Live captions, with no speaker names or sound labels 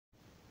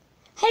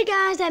Hey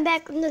guys, I'm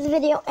back with another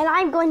video, and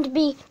I'm going to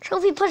be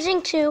trophy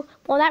pushing to,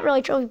 well, not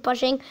really trophy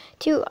pushing,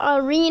 to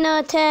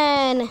Arena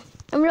 10.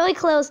 I'm really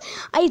close.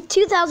 I have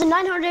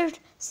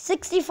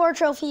 2,964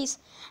 trophies,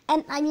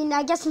 and I mean,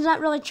 I guess it's not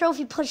really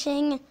trophy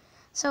pushing,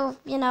 so,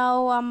 you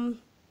know,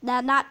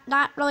 not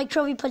really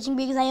trophy pushing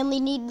because I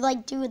only need to,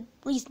 like, do at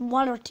least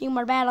one or two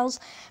more battles.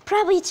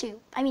 Probably two.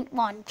 I mean,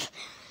 one.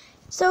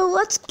 So,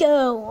 let's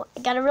go. I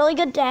got a really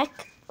good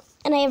deck,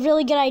 and I have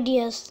really good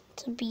ideas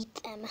to beat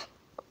them.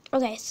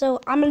 Okay, so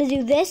I'm going to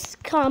do this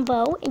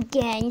combo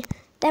again.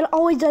 That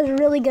always does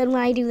really good when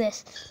I do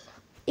this.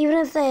 Even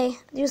if they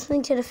do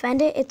something to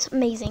defend it, it's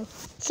amazing.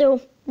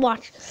 So,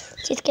 watch.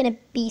 It's going to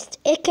beast.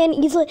 It can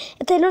easily,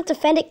 if they don't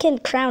defend it, can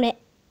crown it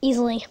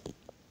easily.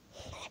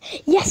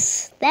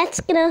 Yes, that's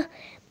going to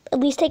at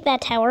least take that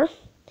tower.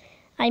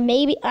 I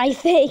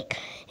think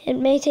it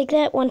may take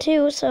that one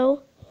too,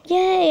 so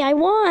yay, I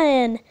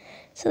won.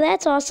 So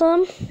that's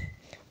awesome.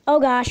 Oh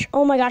gosh,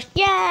 oh my gosh,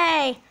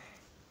 yay!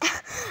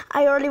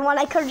 I already won.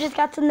 I could have just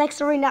got to the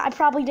next arena. I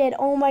probably did.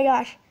 Oh my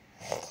gosh.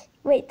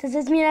 Wait, does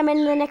this mean I'm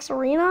in the next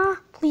arena?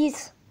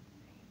 Please.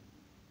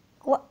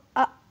 What?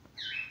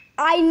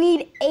 I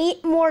need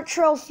 8 more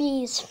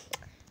trophies.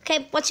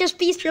 Okay, let's just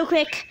beast real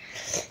quick.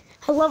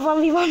 I love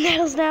 1v1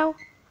 battles now.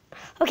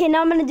 Okay, now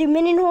I'm going to do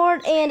minion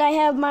horde, and I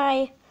have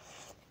my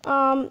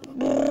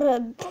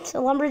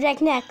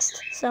lumberjack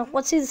next. So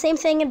let's do the same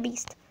thing in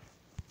beast.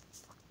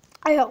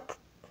 I hope.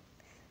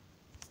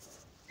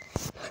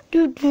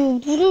 I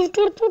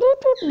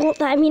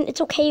mean, it's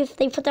okay if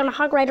they put down a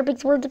hog rider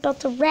because we're about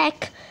to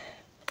wreck.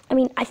 I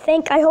mean, I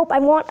hope,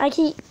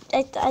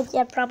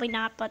 yeah, probably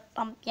not, but,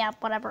 yeah,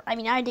 whatever. I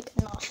mean, I did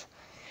enough.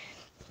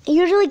 It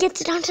usually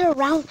gets down to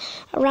around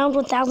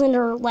 1,000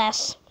 or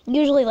less.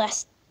 Usually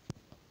less.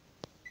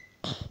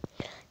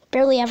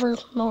 Barely ever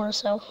more,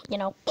 so, you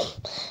know,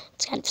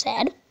 it's kind of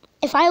sad.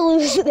 If I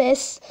lose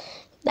this,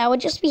 that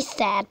would just be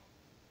sad.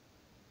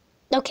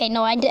 Okay,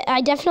 no, I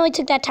definitely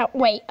took that tower.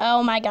 Wait,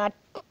 oh my god.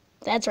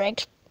 That's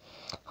rigged.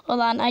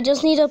 Hold on, I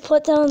just need to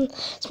put down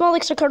small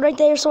elixir card right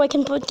there so I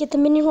can get the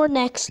minion horde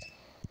next.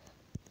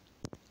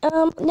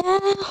 Now.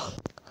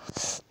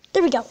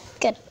 There we go.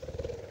 Good.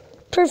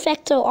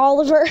 Perfecto,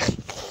 Oliver.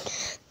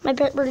 My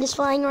pet bird is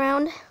flying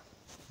around.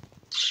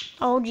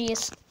 Oh,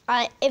 geez.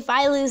 If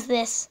I lose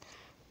this,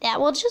 that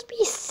will just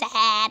be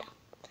sad.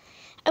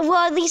 Well,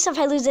 at least if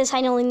I lose this,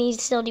 I only need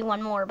to still do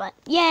one more, but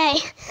yay.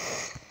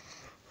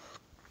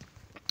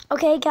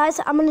 Okay,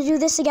 guys, I'm going to do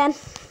this again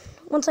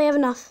once I have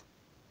enough.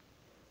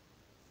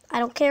 I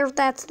don't care if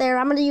that's there.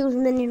 I'm going to use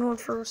minion horde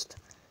first.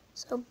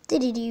 So,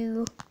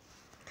 diddy-doo.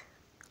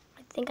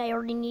 I think I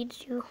already need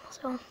to,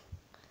 so.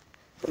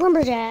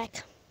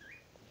 Lumberjack.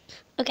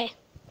 Okay,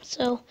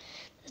 so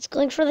it's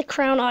going for the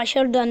crown. Oh, I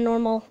should have done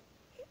normal.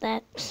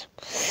 That.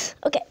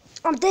 Okay.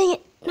 Oh, dang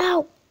it.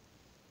 No.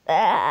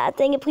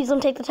 Dang it. Please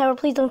don't take the tower.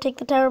 Please don't take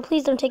the tower.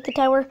 Please don't take the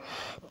tower.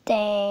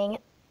 Dang.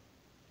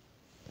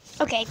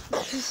 Okay.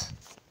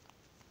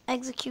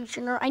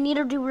 Executioner. I need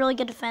to do really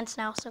good defense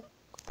now, so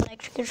put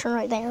executioner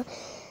right there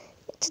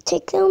to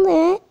take down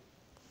that.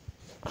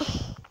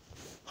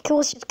 Okay,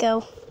 let's just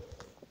go.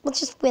 Let's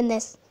just win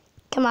this.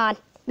 Come on,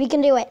 we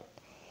can do it.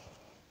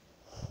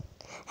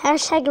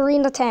 Hashtag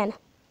Arena 10.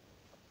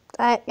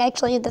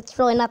 Actually, that's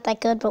really not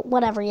that good, but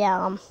whatever.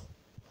 Yeah.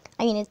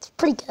 I mean, it's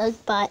pretty good,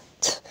 but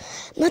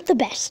not the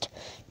best.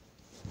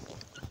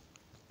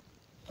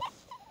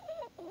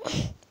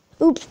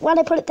 Oops, why'd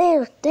I put it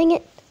there? Dang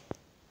it.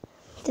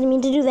 Didn't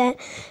mean to do that.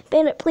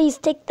 Bandit, please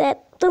take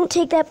that. Don't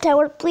take that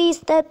tower, please.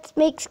 That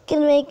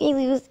gonna make me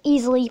lose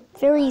easily.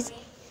 Very easy.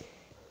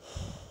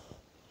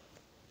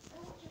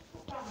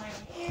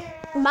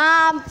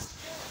 Mom,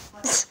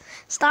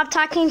 stop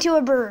talking to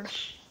a bird.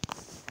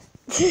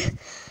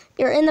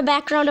 You're in the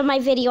background of my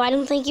video. I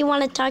don't think you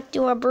want to talk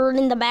to a bird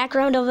in the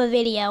background of a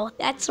video.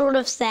 That's sort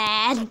of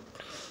sad.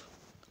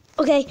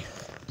 Okay.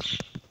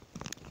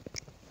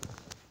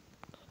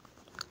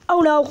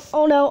 Oh no,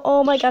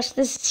 oh my gosh,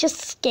 this is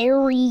just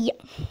scary.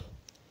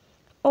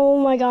 Oh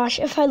my gosh,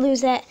 if I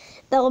lose that,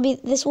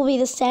 this will be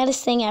the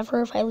saddest thing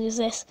ever if I lose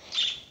this.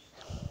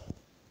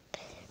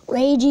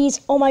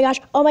 Rages, oh my god,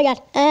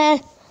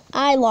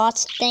 I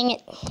lost, dang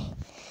it.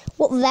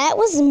 Well, that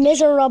was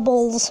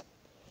miserables.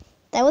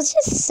 That was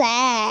just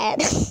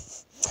sad.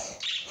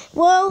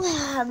 Well,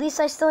 at least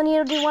I still need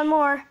to do one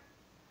more.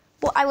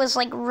 Well, I was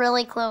like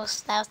really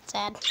close, that was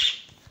sad.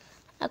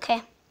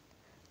 Okay.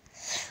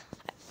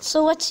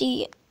 So let's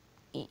see.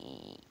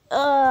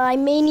 I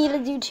may need to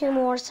do 2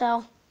 more,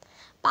 so.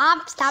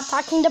 Bob, stop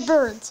talking to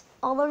birds.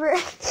 Oliver.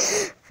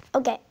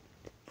 Okay.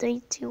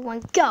 3, 2, 1,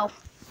 go.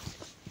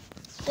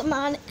 Come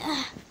on.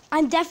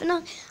 I'm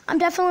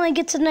definitely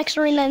get to the next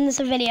arena in this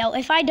video.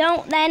 If I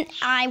don't, then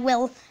I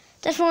will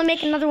definitely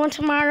make another one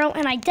tomorrow,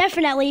 and I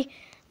definitely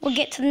will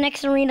get to the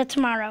next arena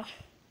tomorrow.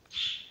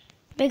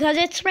 Because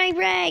it's spring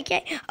break.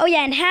 Yay. Oh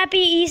yeah, and happy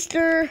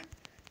Easter.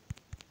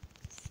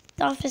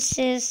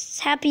 Offices,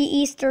 happy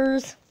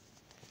Easters.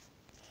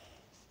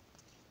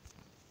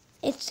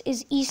 It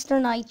is Easter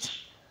night.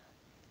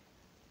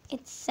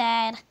 It's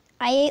sad.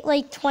 I ate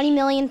like 20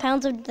 million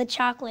pounds of the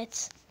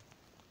chocolates.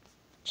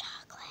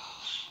 Chocolate.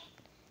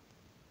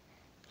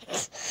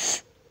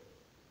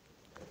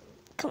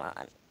 Come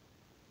on.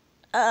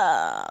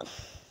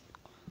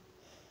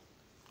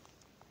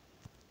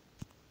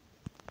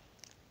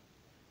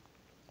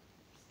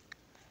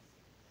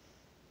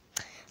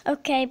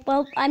 Okay,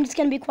 well, I'm just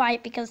gonna be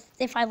quiet because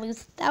if I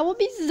lose, that will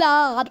be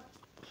sad.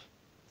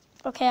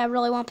 Okay, I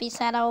really won't be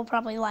sad. I will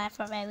probably laugh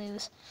if I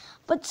lose.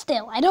 But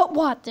still, I don't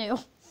want to.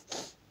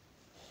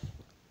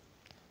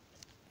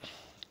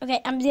 Okay,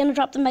 I'm gonna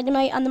drop the Mega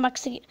Knight on the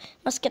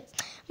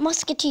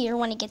Musketeer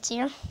when he gets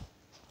here.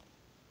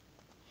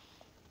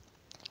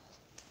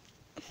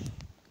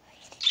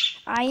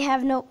 I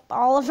have no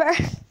Oliver.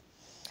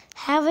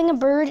 Having a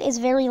bird is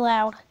very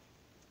loud.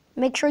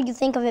 Make sure you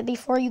think of it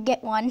before you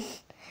get one.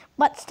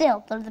 But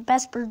still, they're the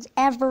best birds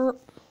ever.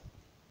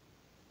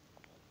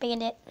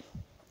 Bandit,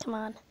 come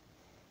on.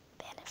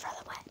 Bandit for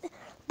the win.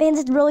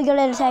 Bandit's really good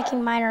at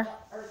attacking Miner.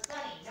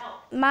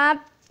 Mom,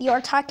 you are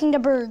talking to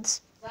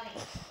birds.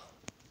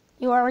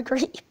 You are a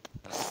creep.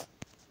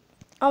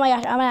 Oh my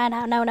gosh,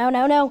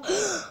 no.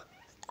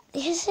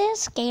 This is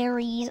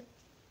scary.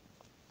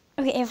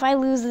 Okay, if I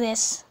lose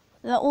this,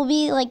 that will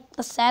be like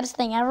the saddest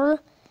thing ever.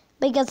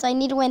 Because I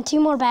need to win 2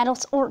 more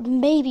battles, or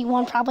maybe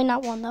 1, probably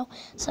not 1 though.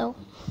 So,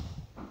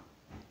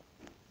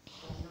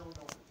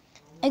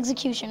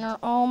 Executioner,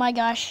 oh my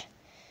gosh.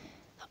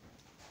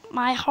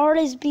 My heart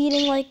is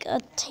beating like a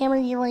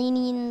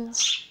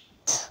Tamaranian's.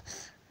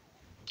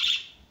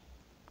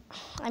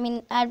 I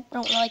mean, I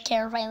don't really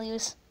care if I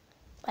lose,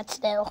 but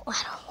still,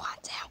 I don't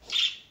want to.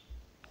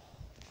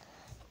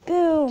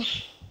 Boom.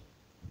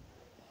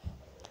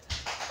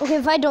 Okay,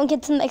 if I don't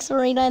get to the next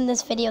arena in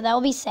this video, that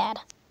will be sad.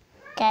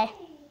 Okay.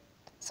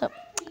 So,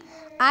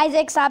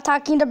 Isaac, stop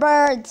talking to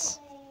birds.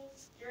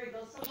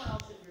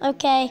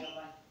 Okay.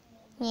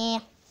 Yeah.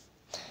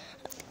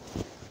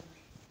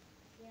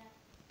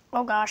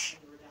 Oh gosh.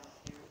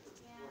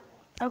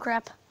 Oh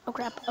crap. Oh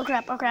crap. Oh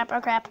crap. Oh crap. Oh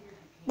crap.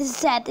 This is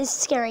sad. This is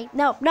scary.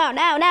 No.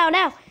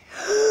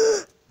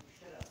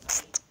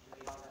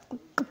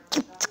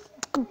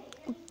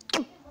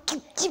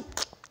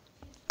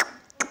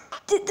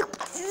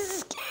 This is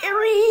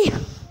scary.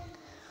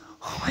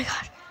 Oh my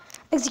god.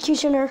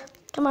 Executioner.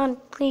 Come on,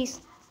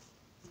 please.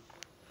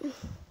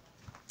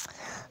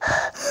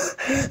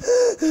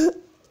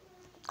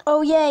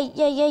 Oh, yay.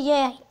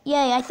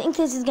 I think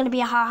this is going to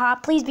be a ha-ha.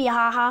 Please be a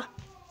ha-ha.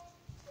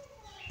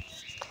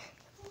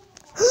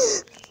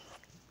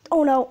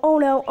 Oh no.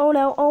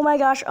 Oh my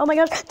gosh.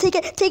 Take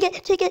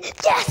it.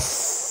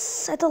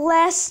 Yes! At the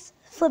last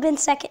flippin'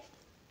 second.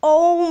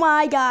 Oh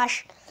my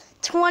gosh.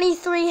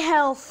 23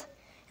 health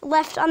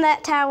left on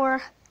that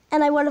tower,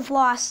 and I would have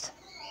lost.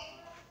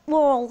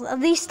 Well, at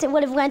least it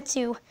would have went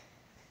to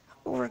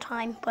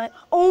overtime, but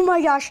oh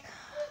my gosh.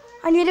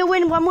 I need to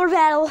win 1 more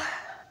battle.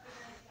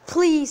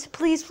 Please.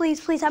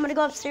 I'm gonna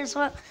go upstairs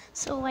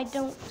so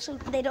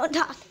they don't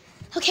talk.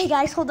 Okay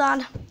guys, hold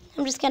on.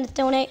 I'm just gonna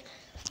donate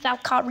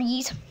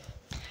Valkyries.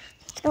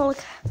 It's gonna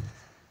look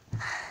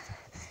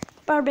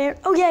barbaric.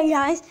 Oh yeah,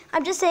 guys,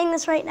 I'm just saying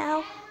this right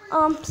now.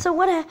 So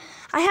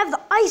I have the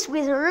ice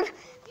wizard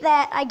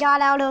that I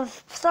got out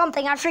of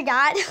something, I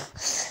forgot.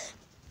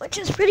 Which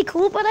is pretty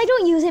cool, but I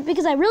don't use it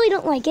because I really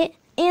don't like it.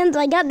 And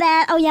I got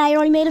that. Oh yeah, I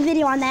already made a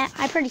video on that,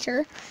 I'm pretty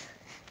sure.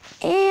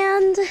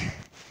 And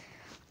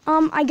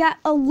I got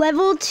a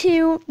level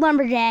 2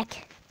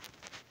 lumberjack.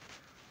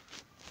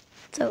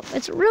 So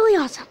it's really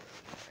awesome.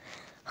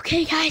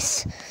 Okay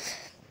guys.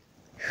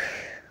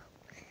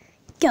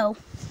 Go.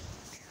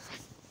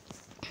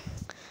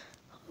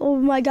 Oh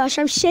my gosh,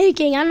 I'm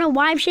shaking. I don't know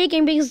why I'm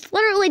shaking because it's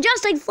literally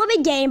just a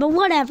flipping game, but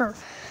whatever.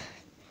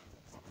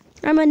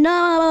 I'm a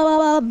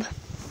nub.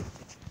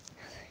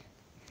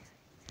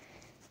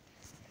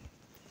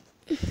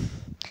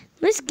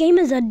 This game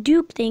is a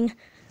dupe thing,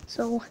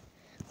 so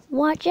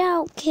watch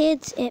out,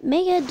 kids. It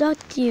may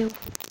abduct you.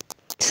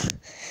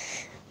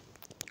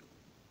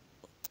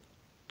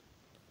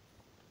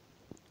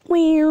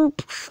 Weird.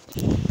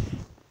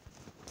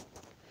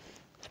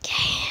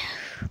 Okay.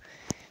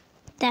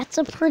 That's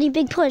a pretty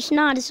big push.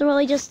 Not. It's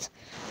really just.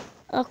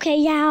 Okay,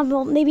 yeah,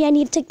 well, maybe I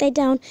need to take that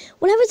down.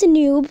 When I was a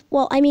noob,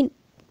 well, I mean,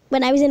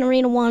 when I was in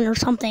Arena 1 or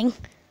something,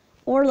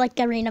 or like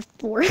Arena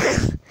 4.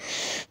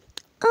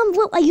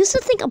 Well, I used to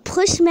think a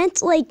push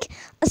meant like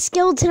a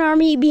skeleton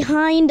army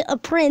behind a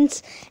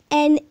prince,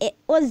 and it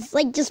was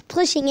like just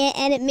pushing it,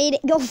 and it made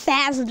it go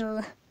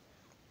faster.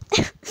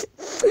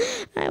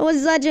 I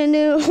was such a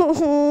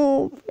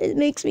noob. It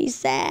makes me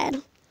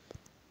sad.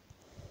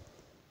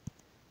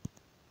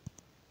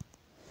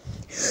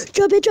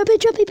 Drop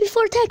it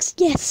before text.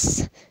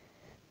 Yes.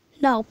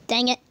 No,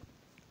 dang it.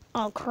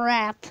 Oh,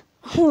 crap.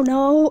 Oh,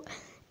 no.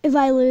 If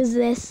I lose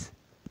this,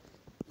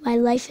 my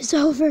life is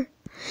over.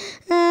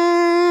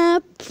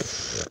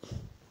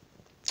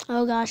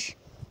 Oh, gosh.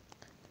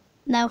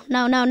 No.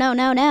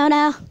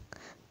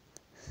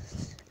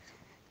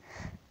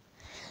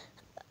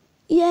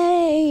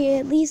 Yay,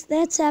 at least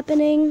that's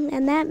happening.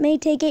 And that may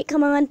take it.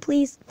 Come on,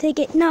 please. Take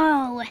it.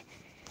 No.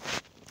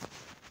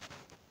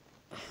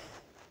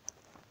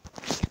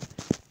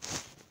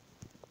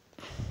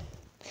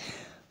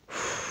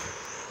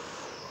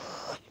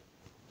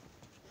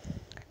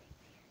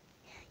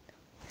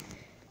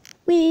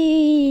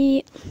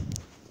 We.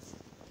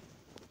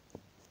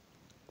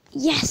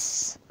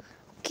 Yes.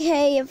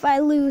 Okay, if I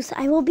lose,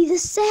 I will be the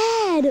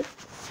sad.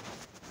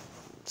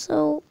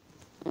 So.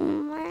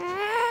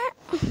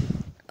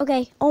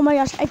 Okay. Oh my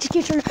gosh!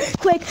 Execution!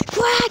 Quick!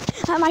 Quack!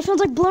 My phone's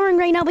like blurring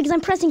right now because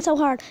I'm pressing so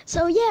hard.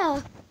 So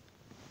yeah.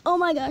 Oh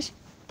my gosh!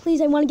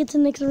 Please, I want to get to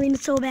the next arena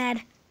so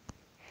bad.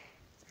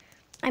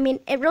 I mean,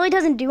 it really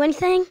doesn't do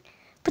anything,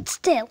 but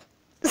still.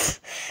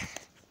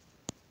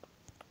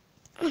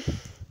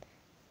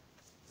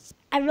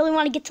 I really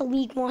want to get to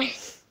League 1.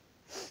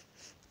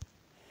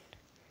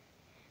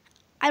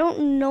 I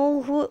don't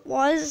know who it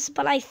was,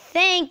 but I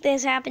think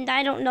this happened.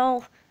 I don't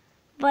know.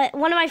 But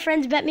one of my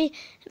friends bet me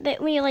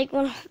like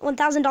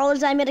 $1,000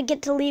 that I'm going to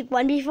get to League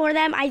 1 before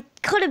them. I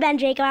could have been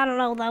Jacob. I don't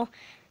know, though.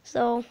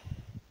 So,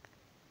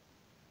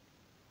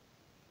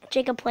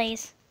 Jacob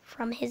Plays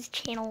from his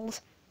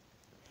channels.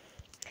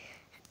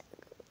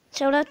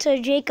 Shout out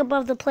to Jacob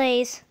of the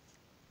Plays.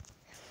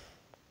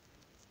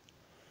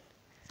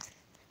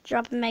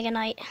 Drop a Mega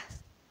Knight.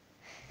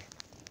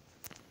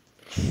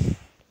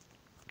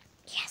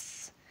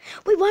 Yes.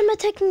 Wait, why am I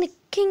taking the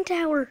King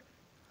Tower?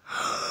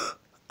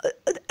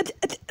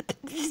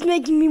 This is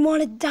making me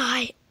want to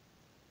die.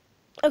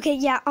 Okay,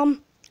 yeah,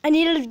 I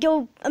needed to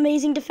go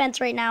amazing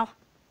defense right now.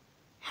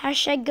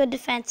 Hashtag good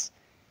defense.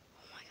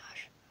 Oh my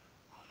gosh.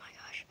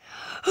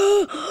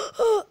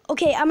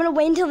 Okay, I'm gonna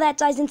wait until that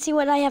dies and see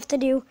what I have to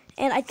do.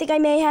 And I think I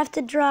may have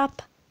to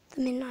drop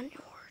the Minion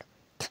Horde.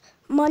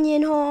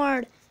 Minion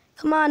Horde.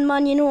 Come on,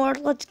 Minion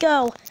Horde, let's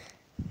go.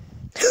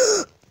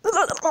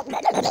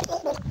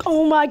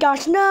 Oh my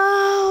gosh,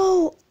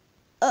 no!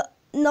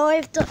 No, I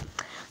have to.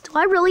 Do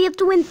I really have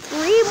to win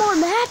 3 more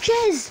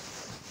matches?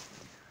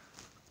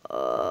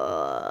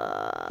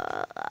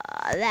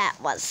 That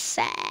was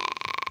sad.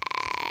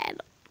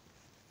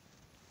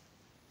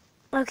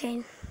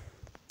 Okay.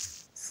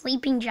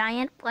 Sleeping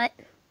Giant, what?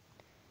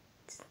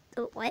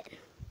 What?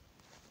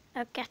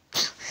 Okay.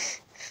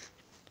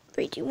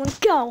 3, 2, 1,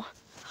 go!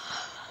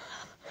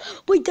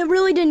 Wait, that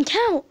really didn't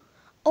count.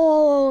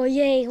 Oh,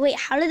 yay. Wait,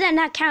 how did that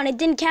not count? It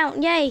didn't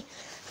count. Yay.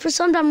 For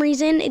some dumb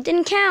reason, it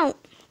didn't count.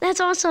 That's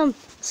awesome.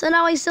 So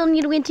now I still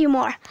need to win 2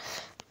 more.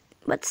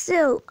 But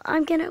still,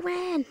 I'm going to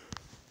win.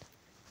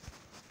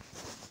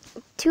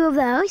 2 of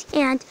those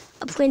and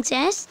a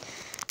princess.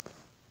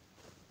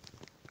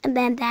 And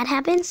then that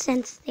happens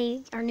since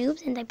they are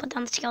noobs and they put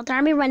down the skeleton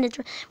army when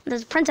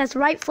there's a princess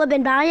right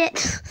flipping by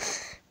it.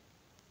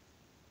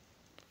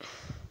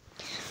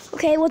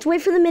 Okay, let's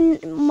wait for the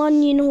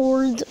Minion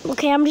Horde.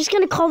 Okay, I'm just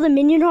going to call the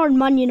Minion Horde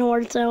Minion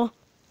Horde, so.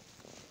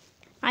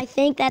 I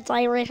think that's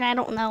Irish, I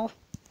don't know.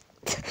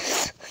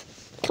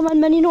 Come on,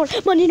 Minion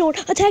Horde, Minion Horde,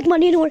 attack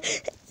Minion Horde.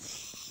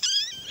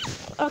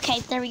 Okay,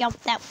 there we go.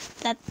 That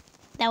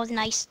was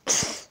nice.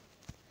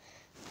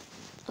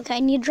 Okay, I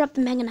need to drop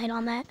the Mega Knight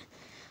on that.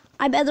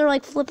 I bet they're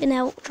like flipping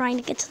out trying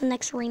to get to the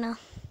next arena.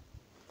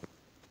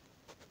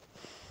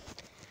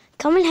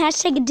 Comment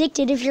hashtag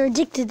addicted if you're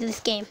addicted to this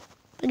game.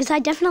 Because I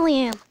definitely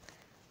am.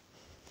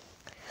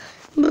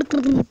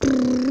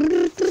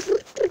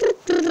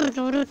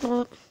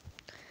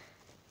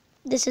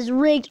 This is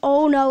rigged.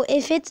 Oh no,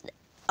 if it's...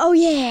 Oh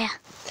yeah.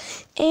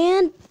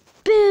 And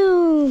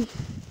boom.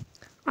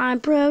 I'm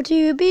proud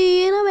to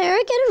be an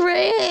American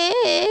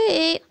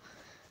rape.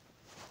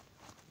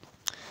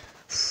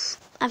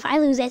 If I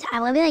lose it,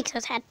 I will be like so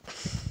sad.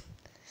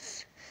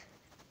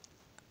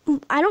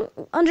 I don't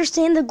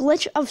understand the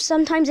glitch of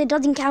sometimes it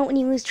doesn't count when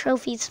you lose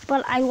trophies,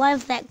 but I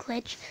love that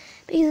glitch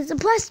because it's the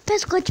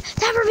best glitch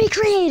to ever be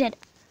created.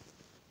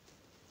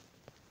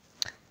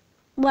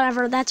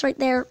 Whatever, that's right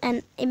there,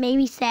 and it may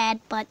be sad,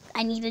 but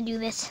I need to do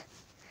this.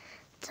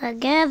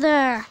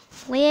 Together,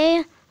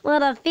 we will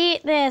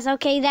defeat this.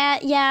 Okay,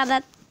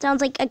 that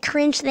sounds like a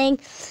cringe thing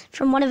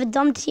from a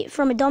dumb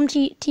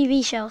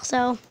TV show.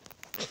 So,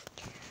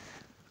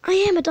 I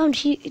am a dumb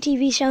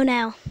TV show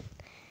now.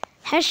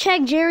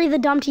 Hashtag Jerry the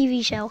Dumb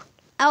TV Show.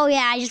 Oh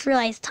yeah, I just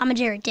realized Tom and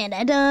Jerry.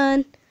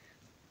 Dun.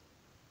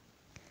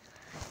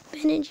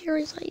 Ben and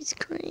Jerry's ice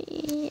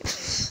cream.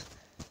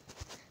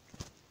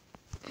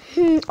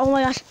 Oh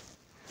my gosh.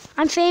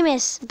 I'm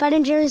famous. Ben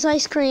and Jerry's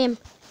ice cream.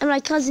 And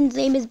my cousin's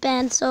name is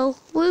Ben, so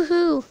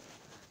woohoo.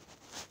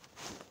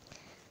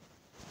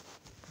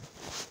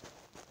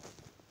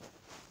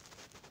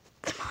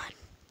 Come on.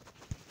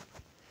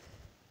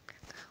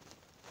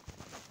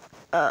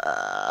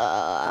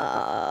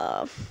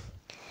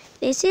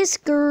 This is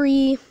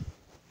scary.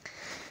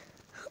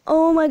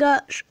 Oh my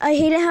gosh. I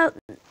hate it how...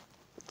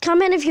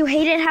 Comment if you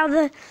hate it how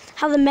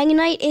the Mega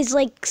Knight is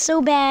like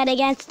so bad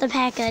against the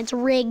P.E.K.K.A. It's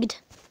rigged.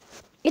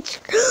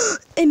 It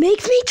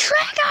makes me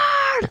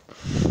triggered!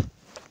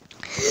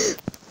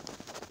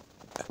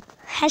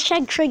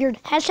 Hashtag triggered.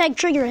 Hashtag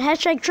triggered.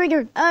 Hashtag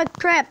triggered.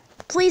 Crap.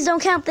 Please don't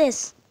count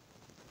this.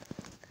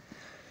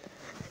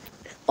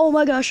 Oh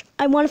my gosh.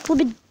 I want to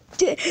flip it.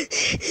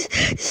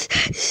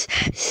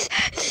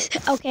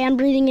 Okay, I'm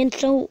breathing in,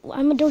 so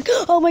I'm doing.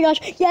 Oh my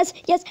gosh, yes,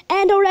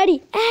 and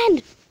already,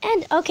 and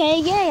okay,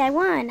 yay, I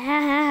won,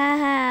 ha ha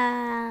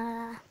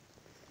ha ha.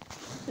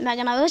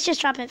 Mega Knight. Let's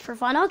just drop it for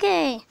fun.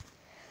 Okay.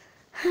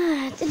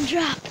 It didn't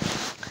drop.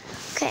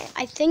 Okay,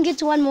 I think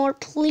it's one more.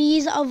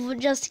 Please, I've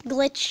just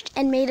glitched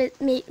and made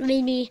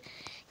me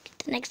get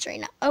the next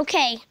arena.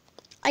 Okay,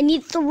 I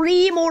need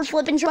 3 more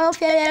flipping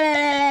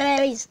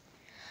trophies.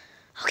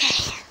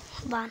 Okay,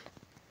 hold on.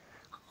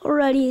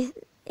 Already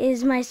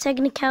is my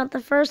second account. The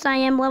first I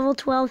am level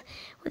 12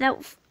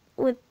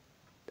 with.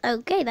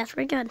 Okay, that's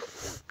pretty good.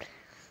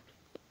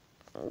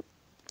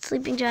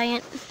 Sleeping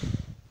Giant.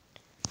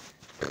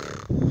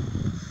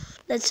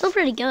 That's still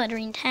pretty good.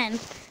 Arena 10.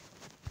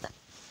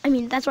 I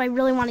mean, that's what I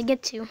really want to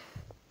get to.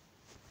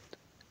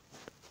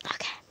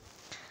 Okay.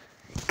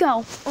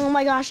 Go. Oh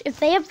my gosh. If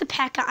they have the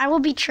P.E.K.K.A, I will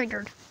be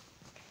triggered.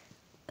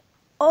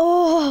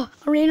 Oh,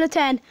 Arena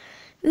 10.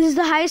 This is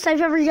the highest I've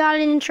ever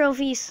gotten in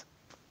trophies.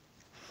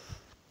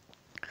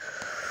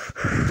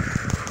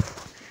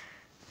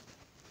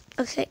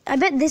 Okay, I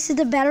bet this is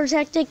the better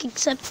tactic,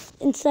 except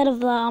instead of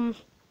the,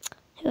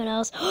 who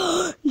knows.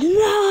 No,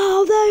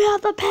 they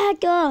have the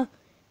P.E.K.K.A.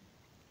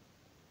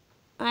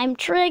 I'm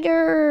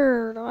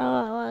triggered.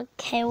 Oh,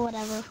 okay,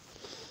 whatever.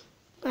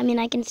 I mean,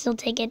 I can still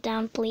take it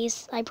down,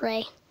 please. I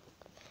pray.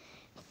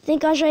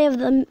 Thank gosh I have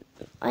the,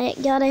 I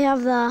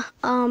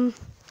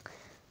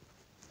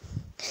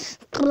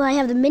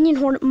have the minion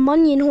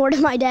horde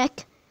in my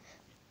deck.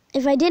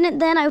 If I didn't,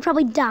 then I would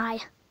probably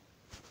die.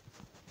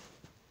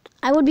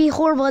 I would be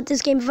horrible at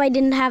this game if I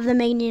didn't have the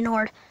minion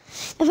horde.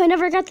 If I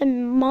never got the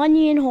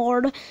minion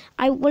horde,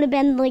 I would have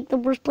been like the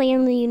worst player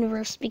in the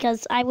universe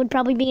because I would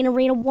probably be in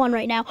Arena 1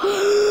 right now.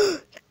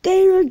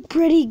 They look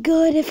pretty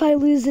good. If I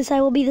lose this, I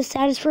will be the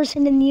saddest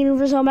person in the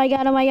universe. Oh my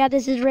god,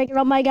 this is rigged.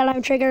 Oh my god,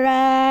 I'm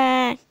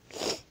triggered.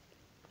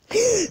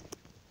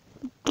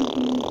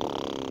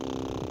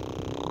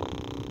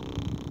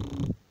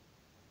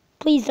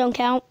 Please don't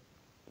count.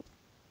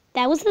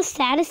 That was the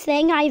saddest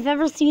thing I've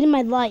ever seen in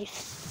my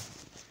life.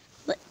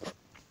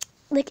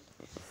 Like,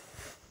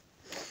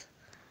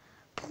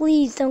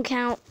 please don't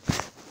count.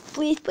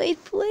 Please, please,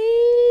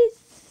 please.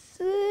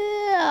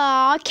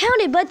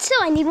 Count it, but still,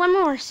 I need one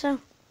more. So,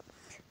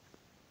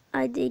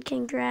 I did.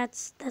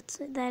 Congrats.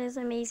 That is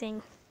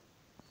amazing.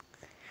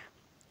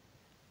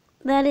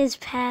 That is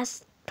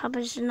past.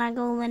 Papa should not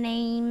go the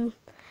name.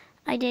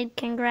 I did.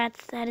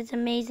 Congrats. That is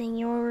amazing.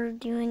 You're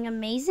doing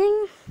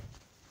amazing.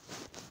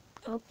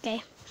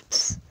 Okay.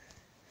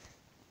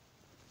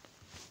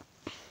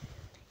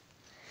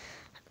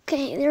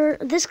 Okay,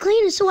 this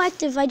clan is so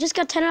active. I just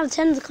got 10 out of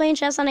 10 of the clan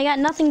chest and I got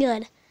nothing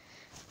good.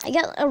 I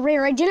got a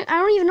rare. I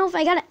don't even know if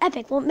I got an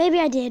epic. Well, maybe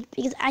I did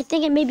because I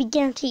think it may be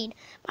guaranteed.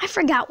 But I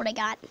forgot what I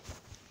got.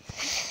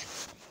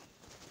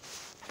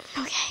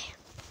 Okay.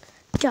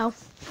 Go.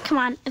 Come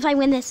on. If I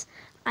win this,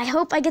 I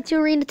hope I get to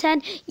Arena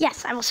 10.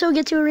 Yes, I will still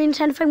get to Arena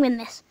 10 if I win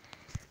this.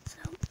 So,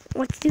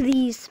 let's do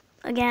these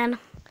again.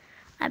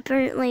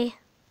 Apparently,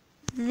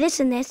 this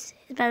and this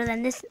is better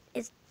than this.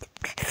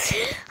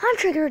 I'm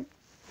triggered.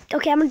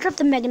 Okay, I'm going to drop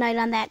the Mega Knight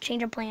on that.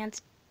 Change of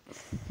plans.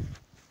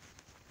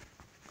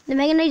 The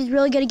Mega Knight is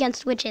really good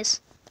against witches.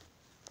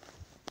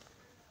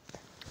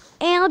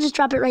 And I'll just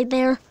drop it right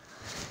there.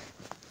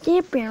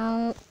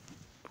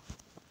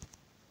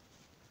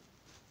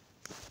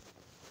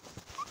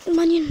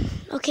 Minion.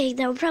 Okay,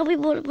 that would probably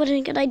would have been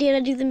a good idea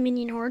to do the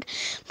minion horde.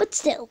 But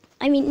still.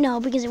 I mean,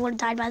 no, because it would have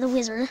died by the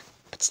wizard.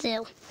 But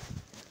still.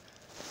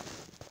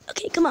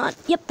 Okay, come on.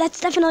 Yep, that's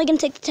definitely going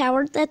to take the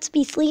tower. That's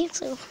beastly,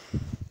 so...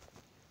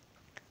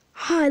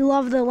 I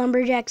love the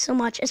lumberjack so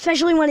much,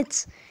 especially when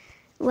it's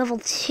level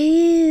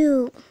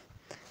 2.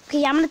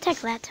 Okay, I'm gonna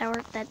take that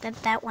tower,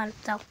 that one.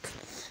 So,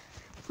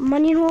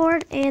 minion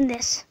horde and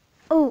this.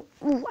 Oh,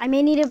 ooh, I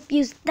may need to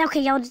use.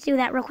 Okay, I'll just do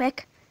that real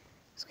quick,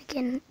 so I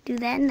can do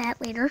that and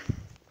that later.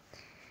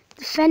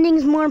 Defending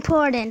is more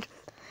important.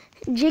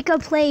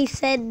 Jacob Play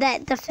said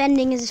that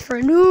defending is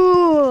for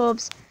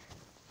noobs,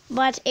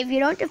 but if you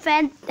don't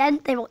defend, then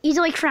they will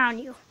easily crown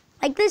you,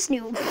 like this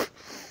noob.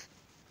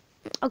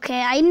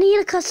 Okay, I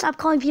need to stop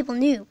calling people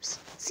noobs.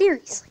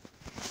 Seriously.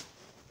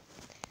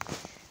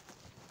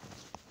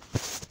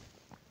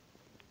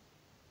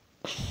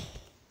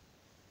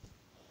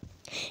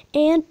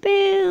 And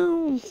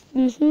boom.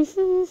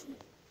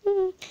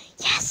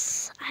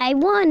 Yes, I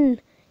won.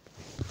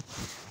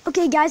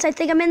 Okay, guys, I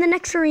think I'm in the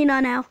next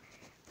arena now.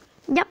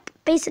 Yep,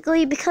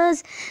 basically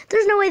because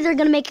there's no way they're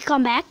going to make a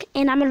comeback.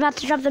 And I'm about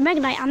to drop the Mega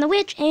Knight on the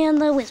Witch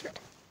and the Wizard.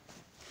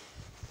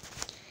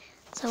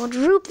 So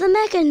droop the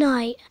Mega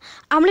Knight.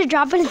 I'm going to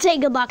drop it and say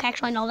good luck.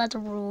 Actually, no, that's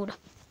rude.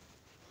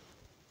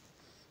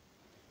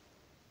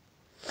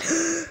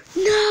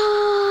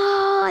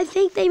 No, I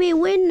think they may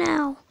win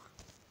now.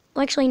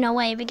 Well, actually, no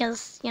way,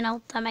 because, you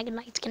know, the Mega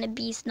Knight's going to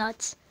beast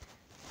nuts.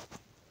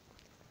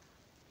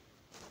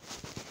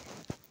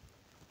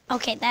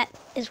 Okay, that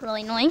is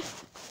really annoying.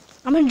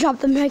 I'm going to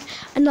drop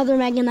another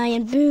Mega Knight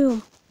and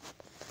boom.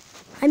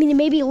 I mean, it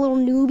may be a little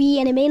newbie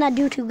and it may not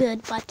do too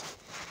good, but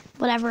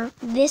whatever.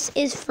 This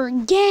is for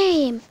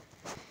game.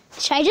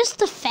 Should I just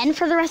defend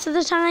for the rest of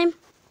the time?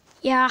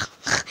 Yeah.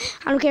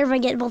 I don't care if I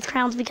get both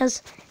crowns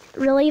because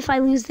really if I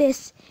lose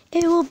this,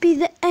 It will be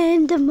the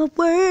end of my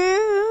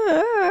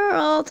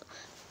world.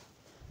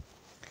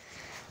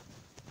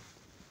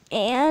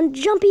 And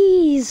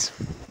jumpies.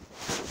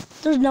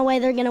 There's no way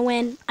they're gonna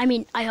win. I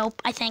mean, I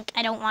hope, I think,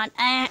 I don't want.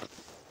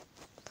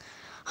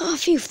 Oh,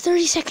 phew,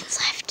 30 seconds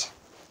left.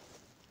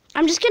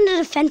 I'm just gonna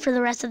defend for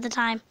the rest of the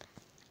time.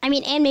 I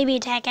mean, and maybe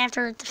attack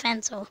after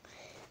defense, so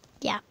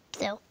yeah,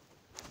 still.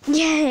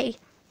 Yay!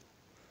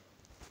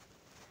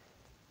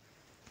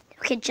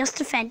 Okay, just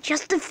defend,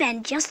 just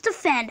defend, just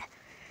defend.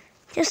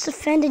 Just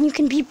defend and you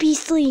can be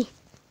beastly.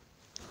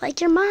 Like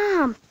your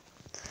mom.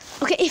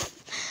 Okay,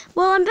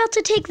 well, I'm about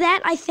to take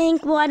that, I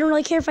think. Well, I don't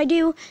really care if I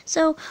do.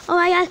 So, oh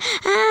my god.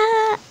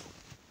 Ah.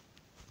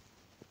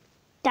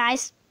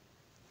 Guys,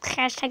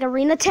 hashtag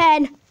Arena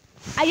 10.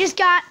 I just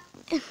got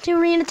to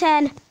Arena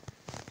 10.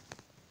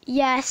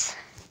 Yes.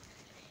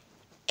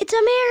 It's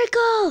a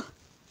miracle.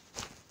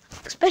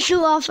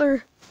 Special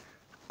offer.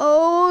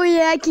 Oh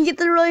yeah, I can get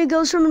the Royal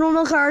Ghost from a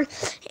normal card.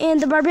 And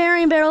the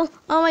Barbarian Barrel.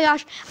 Oh my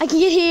gosh. I can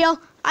get heal.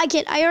 I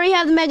already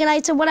have the Mega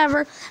Knight, so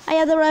whatever. I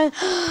have the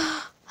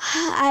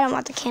I don't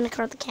want the cannon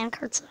card. The cannon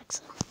card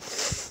sucks.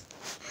 So.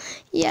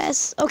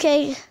 Yes.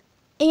 Okay.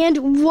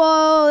 And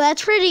whoa,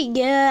 that's pretty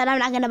good. I'm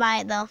not gonna buy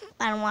it though.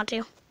 I don't want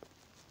to.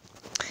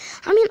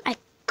 I mean, I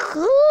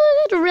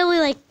could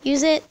really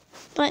use it,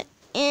 but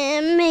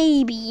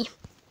maybe.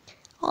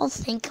 I'll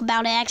think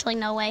about it. Actually,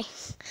 no way.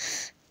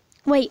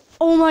 Wait.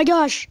 Oh my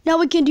gosh. Now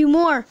we can do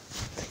more.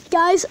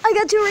 Guys, I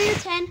got to Arena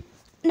 10.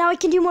 Now I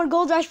can do more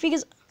Gold Rush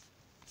because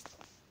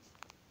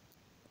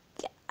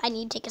I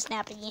need to take a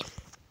snap again.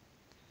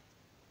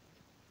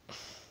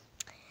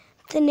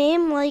 The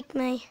name like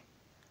my...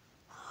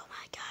 Oh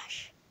my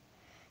gosh.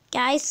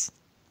 Guys,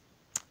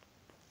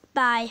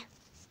 bye.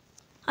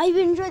 I hope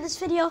you enjoyed this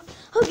video.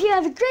 Hope you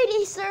have a great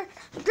Easter,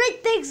 a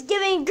great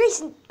Thanksgiving,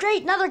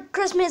 great another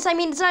Christmas. I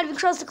mean, it's not even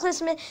close to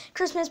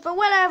Christmas, but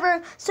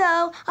whatever. So,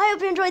 I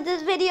hope you enjoyed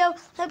this video.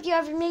 Hope you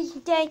have an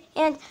amazing day,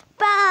 and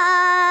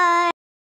bye.